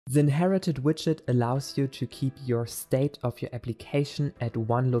The inherited widget allows you to keep your state of your application at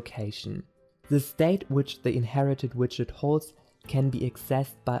one location. The state which the inherited widget holds can be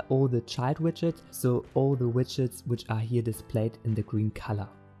accessed by all the child widgets, so all the widgets which are here displayed in the green color.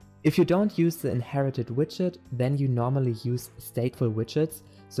 If you don't use the inherited widget, then you normally use stateful widgets.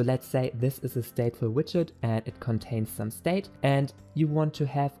 So let's say this is a stateful widget and it contains some state, and you want to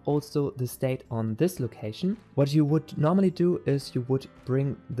have also the state on this location. What you would normally do is you would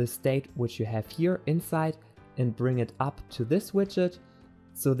bring the state which you have here inside and bring it up to this widget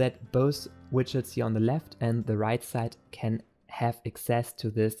so that both widgets here on the left and the right side can have access to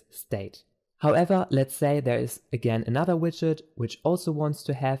this state. However, let's say there is again another widget which also wants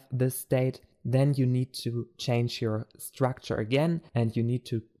to have this state, then you need to change your structure again and you need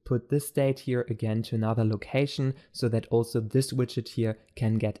to put this state here again to another location so that also this widget here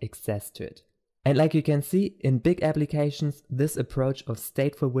can get access to it. And like you can see, in big applications, this approach of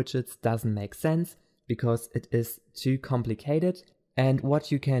stateful widgets doesn't make sense because it is too complicated. And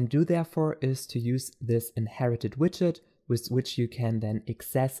what you can do therefore is to use this inherited widget, with which you can then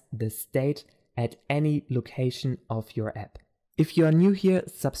access the state at any location of your app. If you are new here,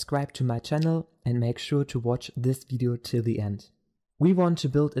 subscribe to my channel and make sure to watch this video till the end. We want to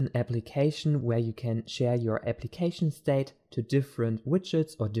build an application where you can share your application state to different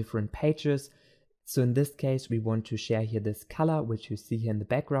widgets or different pages. So in this case, we want to share here this color, which you see here in the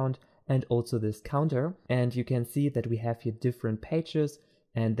background, and also this counter. And you can see that we have here different pages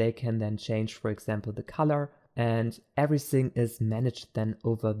and they can then change, for example, the color, and everything is managed then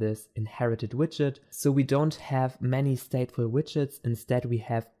over this inherited widget. So we don't have many stateful widgets, instead we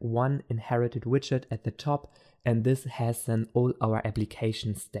have one inherited widget at the top, and this has then all our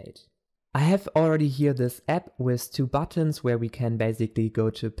application state. I have already here this app with two buttons where we can basically go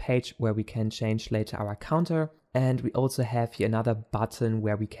to a page where we can change later our counter, and we also have here another button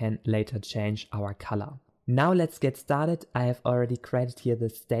where we can later change our color. Now let's get started. I have already created here the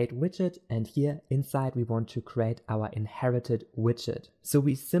state widget, and here inside we want to create our inherited widget. So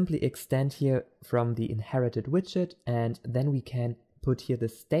we simply extend here from the inherited widget, and then we can put here the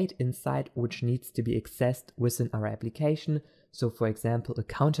state inside which needs to be accessed within our application. So for example, a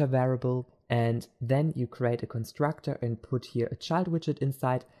counter variable, and then you create a constructor and put here a child widget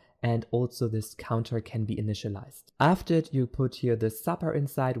inside, and also this counter can be initialized. After it, you put here the supper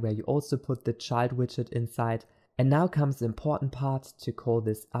inside where you also put the child widget inside. And now comes the important part to call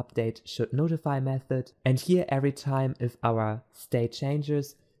this update should notify method. And here every time if our state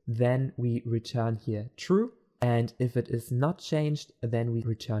changes, then we return here true. And if it is not changed, then we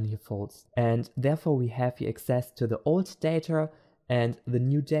return here false. And therefore we have here access to the old data and the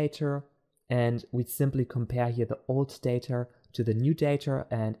new data. And we simply compare here the old data to the new data,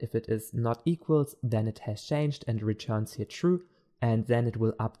 and if it is not equals, then it has changed and returns here true, and then it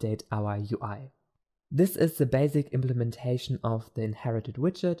will update our UI. This is the basic implementation of the inherited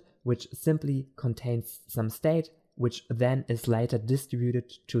widget, which simply contains some state, which then is later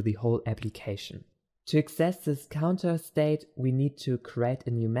distributed to the whole application. To access this counter state, we need to create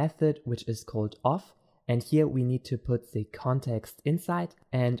a new method, which is called off. And here we need to put the context inside,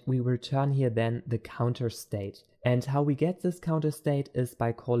 and we return here then the counter state. And how we get this counter state is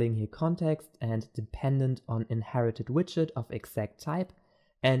by calling here context and dependent on inherited widget of exact type.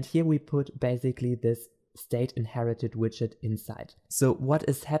 And here we put basically this state inherited widget inside. So what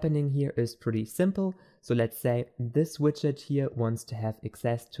is happening here is pretty simple. So let's say this widget here wants to have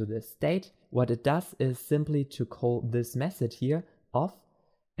access to the state. What it does is simply to call this method here off,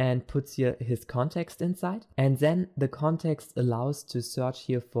 and puts here his context inside, and then the context allows to search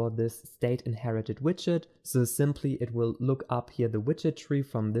here for this state inherited widget. So simply it will look up here the widget tree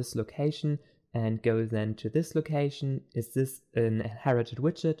from this location and go then to this location. Is this an inherited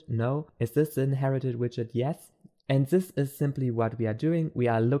widget? No. Is this an inherited widget? Yes. And this is simply what we are doing. We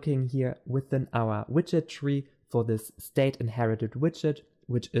are looking here within our widget tree for this state inherited widget,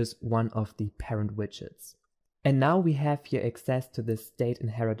 which is one of the parent widgets. And now we have here access to this state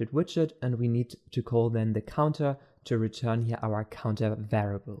inherited widget, and we need to call then the counter to return here our counter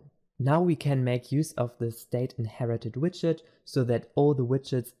variable. Now we can make use of the state inherited widget so that all the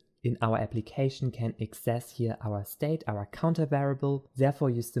widgets in our application can access here our state, our counter variable. Therefore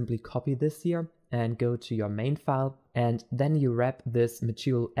you simply copy this here and go to your main file, and then you wrap this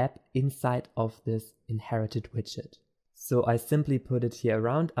material app inside of this inherited widget. So I simply put it here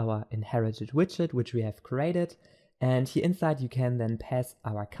around our inherited widget, which we have created. And here inside you can then pass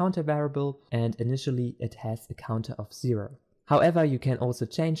our counter variable, and initially it has a counter of 0. However, you can also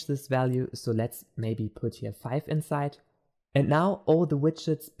change this value. So let's maybe put here 5 inside. And now all the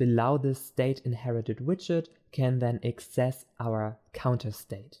widgets below this state inherited widget can then access our counter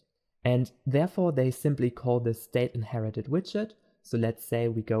state. And therefore they simply call this state inherited widget. So let's say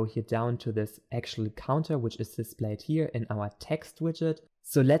we go here down to this actual counter, which is displayed here in our text widget.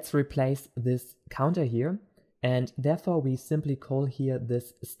 So let's replace this counter here. And therefore we simply call here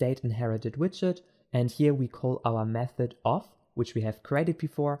this state inherited widget. And here we call our method of, which we have created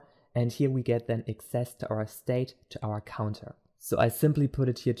before. And here we get then access to our state, to our counter. So I simply put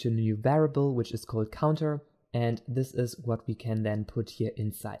it here to a new variable, which is called counter. And this is what we can then put here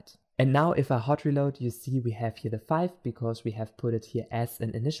inside. And now if I hot reload, you see we have here the 5 because we have put it here as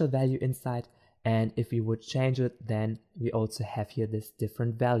an initial value inside. And if we would change it, then we also have here this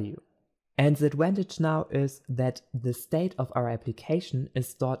different value. And the advantage now is that the state of our application is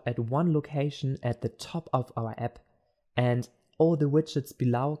stored at one location at the top of our app. And all the widgets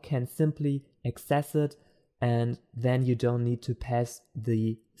below can simply access it, and then you don't need to pass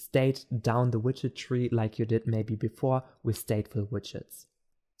the state down the widget tree like you did maybe before with stateful widgets.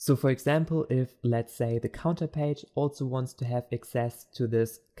 So for example, if let's say the counter page also wants to have access to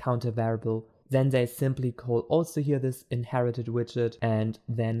this counter variable, then they simply call also here this inherited widget, and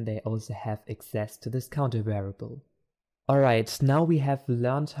then they also have access to this counter variable. Alright, now we have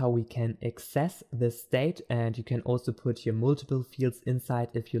learned how we can access this state, and you can also put here multiple fields inside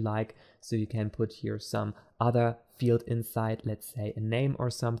if you like. So you can put here some other field inside, let's say a name or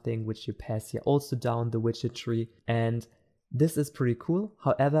something, which you pass here also down the widget tree. And this is pretty cool.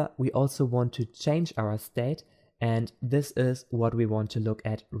 However, we also want to change our state, and this is what we want to look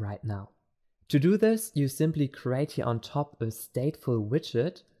at right now. To do this, you simply create here on top a stateful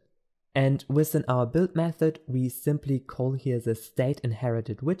widget. And within our build method, we simply call here the state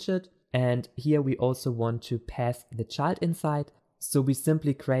inherited widget. And here we also want to pass the child inside. So we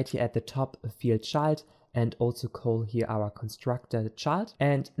simply create here at the top a field child and also call here our constructor child.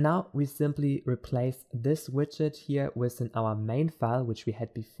 And now we simply replace this widget here within our main file, which we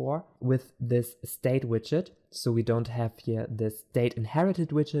had before, with this state widget. So we don't have here this state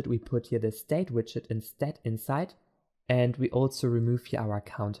inherited widget. We put here the state widget instead inside. And we also remove here our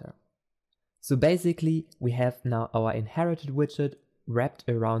counter. So basically we have now our inherited widget wrapped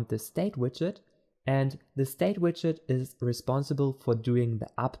around the state widget, and the state widget is responsible for doing the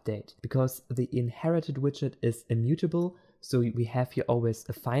update because the inherited widget is immutable. So we have here always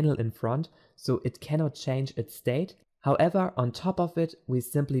a final in front, so it cannot change its state. However, on top of it, we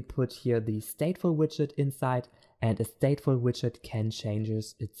simply put here the stateful widget inside, and a stateful widget can change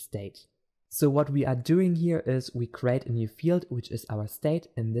its state. So what we are doing here is we create a new field, which is our state,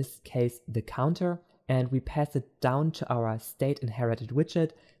 in this case the counter, and we pass it down to our state inherited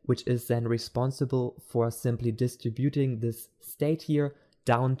widget, which is then responsible for simply distributing this state here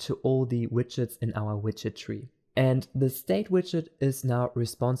down to all the widgets in our widget tree. And the state widget is now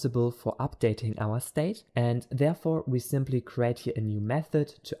responsible for updating our state, and therefore we simply create here a new method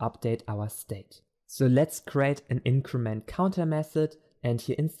to update our state. So let's create an increment counter method. And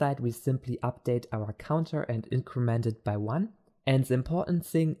here inside we simply update our counter and increment it by 1. And the important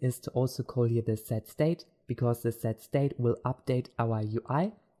thing is to also call here the setState, because the setState will update our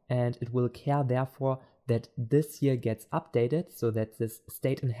UI, and it will care therefore that this here gets updated, so that this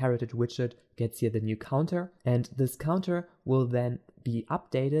state inherited widget gets here the new counter, and this counter will then be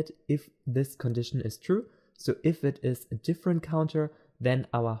updated if this condition is true. So if it is a different counter, then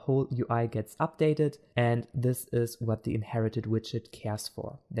our whole UI gets updated, and this is what the inherited widget cares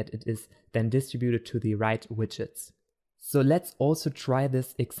for, that it is then distributed to the right widgets. So let's also try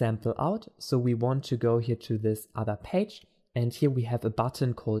this example out. So we want to go here to this other page, and here we have a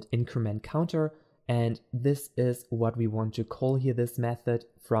button called increment counter, and this is what we want to call here this method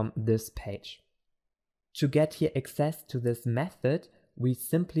from this page. To get here access to this method, we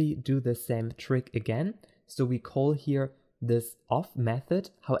simply do the same trick again. So we call here this off method.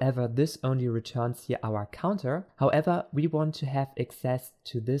 However, this only returns here our counter. However, we want to have access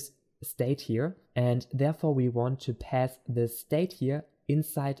to this state here, and therefore we want to pass this state here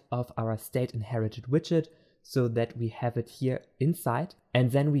inside of our state inherited widget, so that we have it here inside,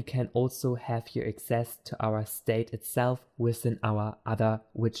 and then we can also have here access to our state itself within our other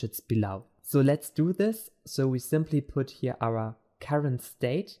widgets below. So let's do this. So we simply put here our current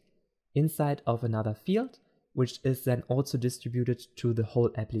state inside of another field, which is then also distributed to the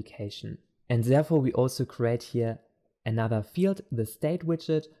whole application. And therefore we also create here another field, the state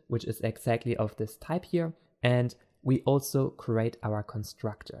widget, which is exactly of this type here. And we also create our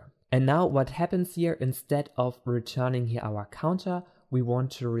constructor. And now what happens here, instead of returning here our counter, we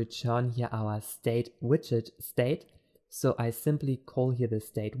want to return here our state widget state. So I simply call here the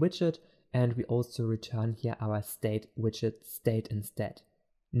state widget, and we also return here our state widget state instead.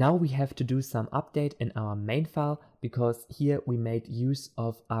 Now we have to do some update in our main file, because here we made use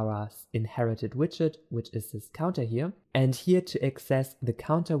of our inherited widget, which is this counter here. And here to access the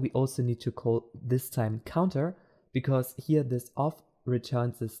counter, we also need to call this time counter, because here this off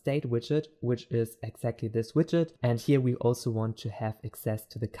returns the state widget, which is exactly this widget. And here we also want to have access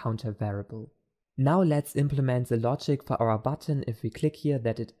to the counter variable. Now let's implement the logic for our button if we click here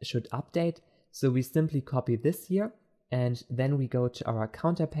that it should update. So we simply copy this here. And then we go to our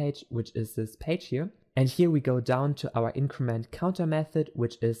counter page, which is this page here. And here we go down to our increment counter method,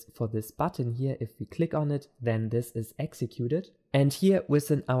 which is for this button here. If we click on it, then this is executed. And here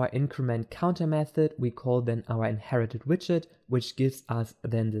within our increment counter method, we call then our inherited widget, which gives us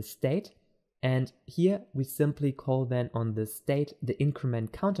then the state. And here we simply call then on the state the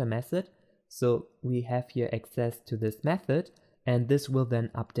increment counter method. So we have here access to this method, and this will then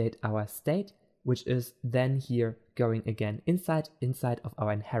update our state, which is then here going again inside of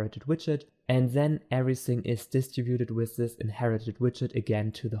our inherited widget, and then everything is distributed with this inherited widget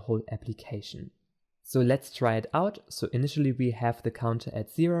again to the whole application. So let's try it out. So initially we have the counter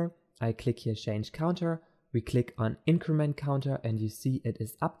at 0. I click here change counter, we click on increment counter, and you see it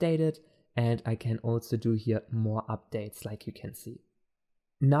is updated, and I can also do here more updates like you can see.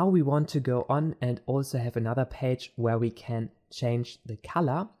 Now we want to go on and also have another page where we can change the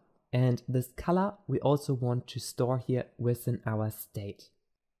color. And this color we also want to store here within our state.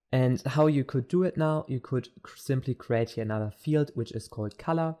 And how you could do it now, you could simply create here another field which is called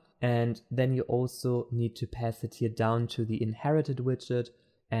color, and then you also need to pass it here down to the inherited widget,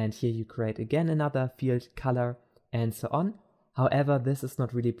 and here you create again another field color, and so on. However, this is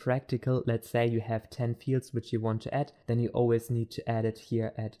not really practical. Let's say you have 10 fields which you want to add, then you always need to add it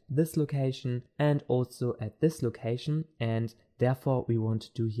here at this location and also at this location, and therefore we want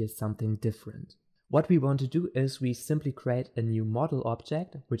to do here something different. What we want to do is we simply create a new model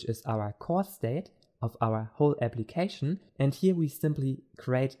object, which is our core state of our whole application, and here we simply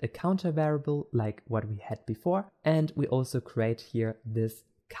create a counter variable like what we had before, and we also create here this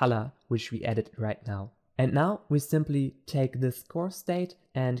color which we added right now. And now we simply take this core state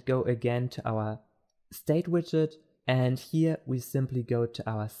and go again to our state widget, and here we simply go to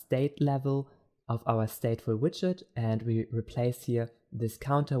our state level of our stateful widget, and we replace here this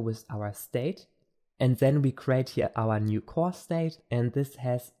counter with our state, and then we create here our new core state, and this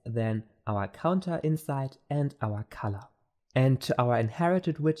has then our counter inside and our color. And to our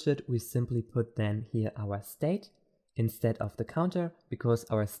inherited widget we simply put then here our state instead of the counter, because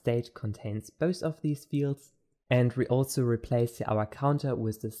our state contains both of these fields, and we also replace here our counter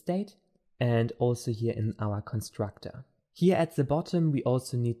with the state and also here in our constructor. Here at the bottom we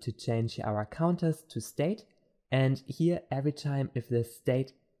also need to change our counters to state, and here every time if the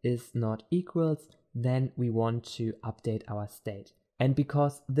state is not equals, then we want to update our state. And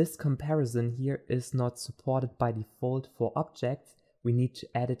because this comparison here is not supported by default for objects, we need to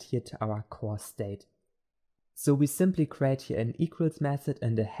add it here to our core state. So we simply create here an equals method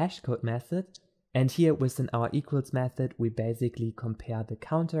and a hashcode method, and here within our equals method we basically compare the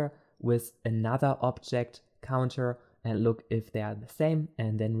counter with another object counter and look if they are the same,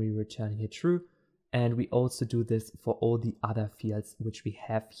 and then we return here true. And we also do this for all the other fields which we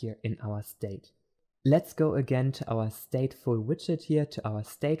have here in our state. Let's go again to our stateful widget here, to our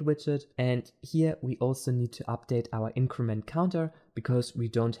state widget, and here we also need to update our increment counter because we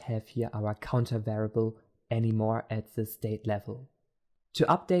don't have here our counter variable anymore at the state level. To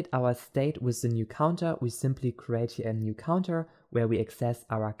update our state with the new counter, we simply create here a new counter where we access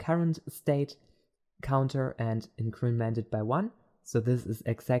our current state counter and increment it by 1. So this is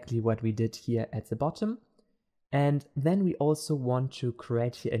exactly what we did here at the bottom. And then we also want to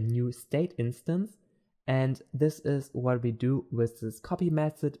create here a new state instance. And this is what we do with this copy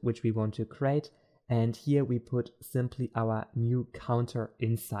method which we want to create. And here we put simply our new counter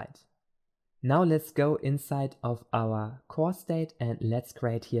inside. Now let's go inside of our core state and let's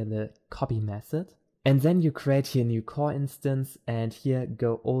create here the copy method. And then you create here a new core instance, and here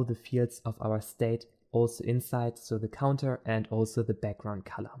go all the fields of our state also inside, so the counter and also the background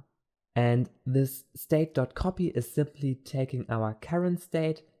color. And this state.copy is simply taking our current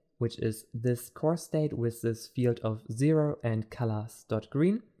state, which is this core state with this field of 0 and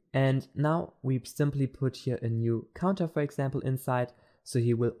colors.green. And now we simply put here a new counter, for example, inside. So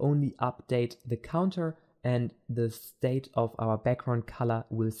he will only update the counter and the state of our background color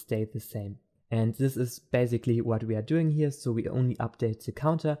will stay the same. And this is basically what we are doing here. So we only update the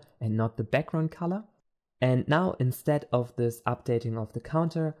counter and not the background color. And now instead of this updating of the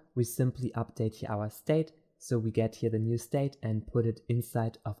counter, we simply update here our state. So we get here the new state and put it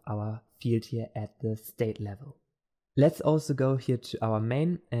inside of our field here at the state level. Let's also go here to our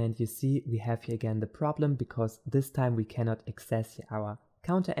main, and you see we have here again the problem because this time we cannot access here our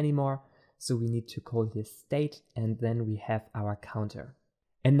counter anymore. So we need to call here state, and then we have our counter.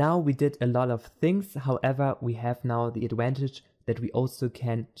 And now we did a lot of things. However, we have now the advantage that we also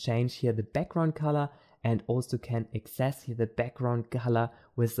can change here the background color and also can access here the background color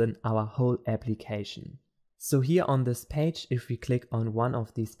within our whole application. So here on this page, if we click on one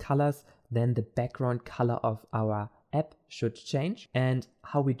of these colors, then the background color of our app should change. And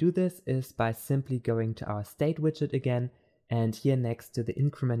how we do this is by simply going to our state widget again, and here next to the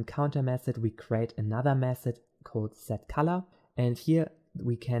increment counter method we create another method called setColor, and here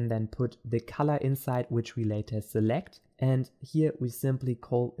we can then put the color inside which we later select, and here we simply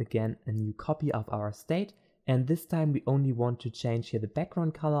call again a new copy of our state, and this time we only want to change here the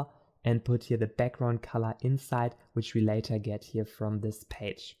background color and put here the background color inside, which we later get here from this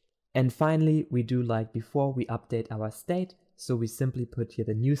page. And finally, we do like before, we update our state, so we simply put here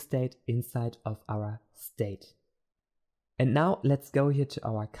the new state inside of our state. And now let's go here to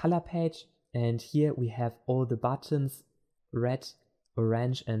our color page, and here we have all the buttons, red,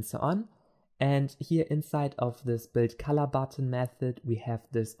 orange, and so on. And here inside of this build color button method, we have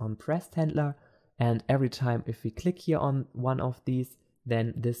this onPressed handler, and every time if we click here on one of these,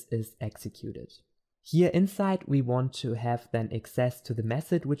 then this is executed. Here inside we want to have then access to the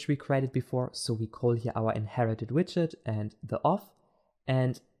method which we created before, so we call here our InheritedWidget and the off,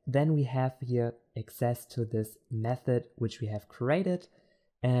 and then we have here access to this method which we have created,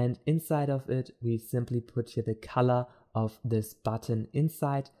 and inside of it we simply put here the color of this button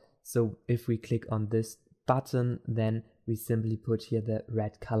inside. So if we click on this button, then we simply put here the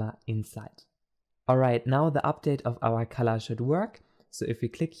red color inside. Alright, now the update of our color should work. So if we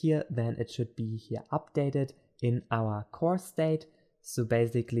click here, then it should be here updated in our core state. So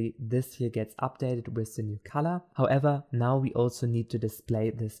basically this here gets updated with the new color. However, now we also need to display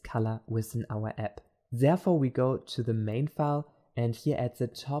this color within our app. Therefore we go to the main file, and here at the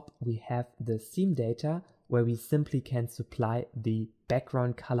top we have the theme data where we simply can supply the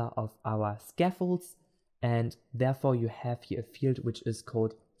background color of our scaffolds, and therefore you have here a field which is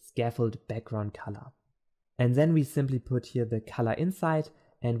called scaffold background color. And then we simply put here the color inside,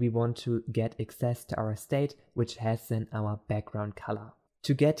 and we want to get access to our state which has then our background color.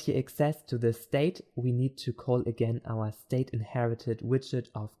 To get here access to the state, we need to call again our state inherited widget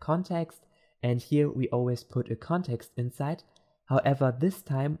of context, and here we always put a context inside. However, this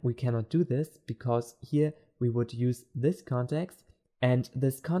time we cannot do this because here we would use this context, and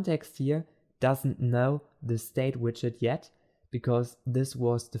this context here doesn't know the state widget yet because this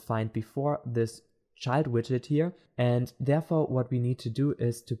was defined before this child widget here, and therefore what we need to do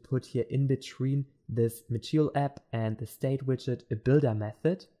is to put here in between this material app and the state widget a builder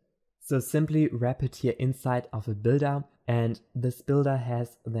method. So simply wrap it here inside of a builder, and this builder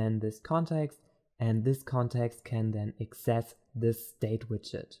has then this context, and this context can then access this state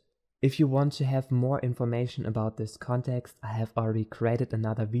widget. If you want to have more information about this context, I have already created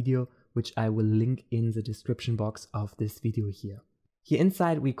another video which I will link in the description box of this video here. Here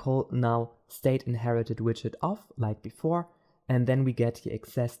inside we call now state inherited widget off like before, and then we get here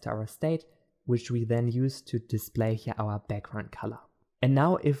access to our state, which we then use to display here our background color. And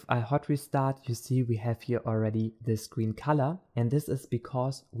now if I hot restart, you see we have here already this green color, and this is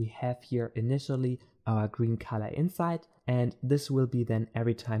because we have here initially our green color inside, and this will be then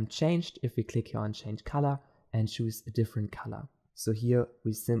every time changed if we click here on change color and choose a different color. So here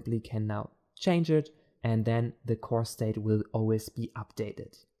we simply can now change it, and then the core state will always be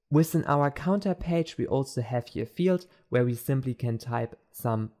updated. Within our counter page we also have here a field where we simply can type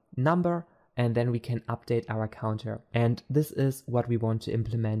some number, and then we can update our counter, and this is what we want to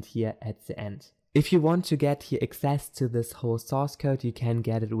implement here at the end. If you want to get here access to this whole source code, you can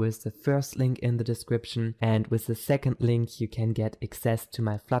get it with the first link in the description, and with the second link you can get access to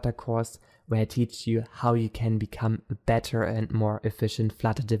my Flutter course where I teach you how you can become a better and more efficient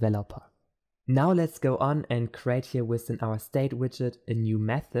Flutter developer. Now let's go on and create here within our state widget a new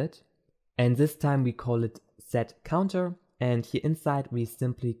method, and this time we call it setCounter, and here inside we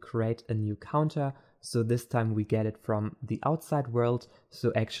simply create a new counter. So this time we get it from the outside world,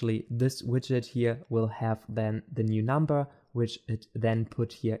 so actually this widget here will have then the new number which it then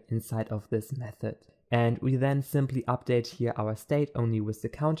put here inside of this method. And we then simply update here our state only with the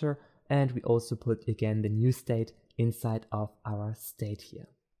counter, and we also put again the new state inside of our state here.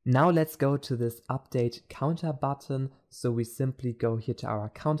 Now let's go to this update counter button. So we simply go here to our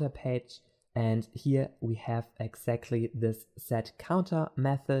counter page, and here we have exactly this setCounter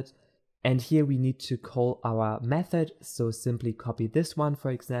method, and here we need to call our method. So simply copy this one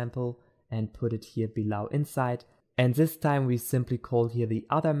for example, and put it here below inside. And this time we simply call here the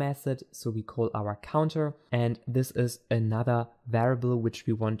other method, so we call our counter, and this is another variable which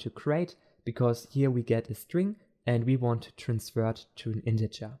we want to create, because here we get a string and we want to transfer it to an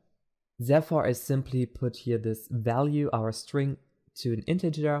integer. Therefore I simply put here this value, our string, to an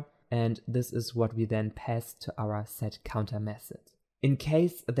integer, and this is what we then pass to our setCounter method. In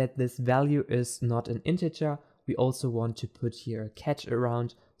case that this value is not an integer, we also want to put here a catch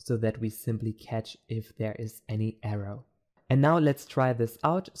around, so that we simply catch if there is any error. And now let's try this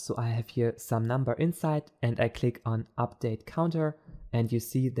out. So I have here some number inside and I click on update counter, and you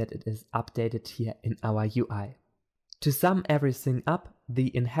see that it is updated here in our UI. To sum everything up,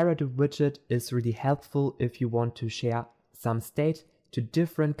 the InheritedWidget is really helpful if you want to share some state to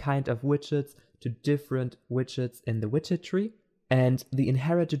different kind of widgets, to different widgets in the widget tree. And the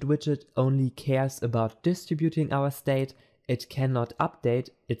InheritedWidget only cares about distributing our state. It cannot update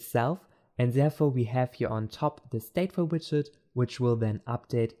itself, and therefore we have here on top the stateful widget, which will then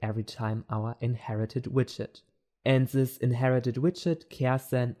update every time our inherited widget. And this inherited widget cares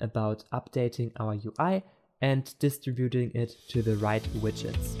then about updating our UI and distributing it to the right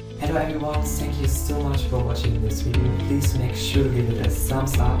widgets. Hello everyone, thank you so much for watching this video. Please make sure to give it a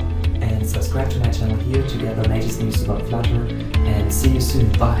thumbs up and subscribe to my channel here to get the latest news about Flutter, and see you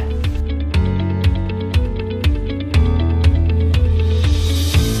soon. Bye!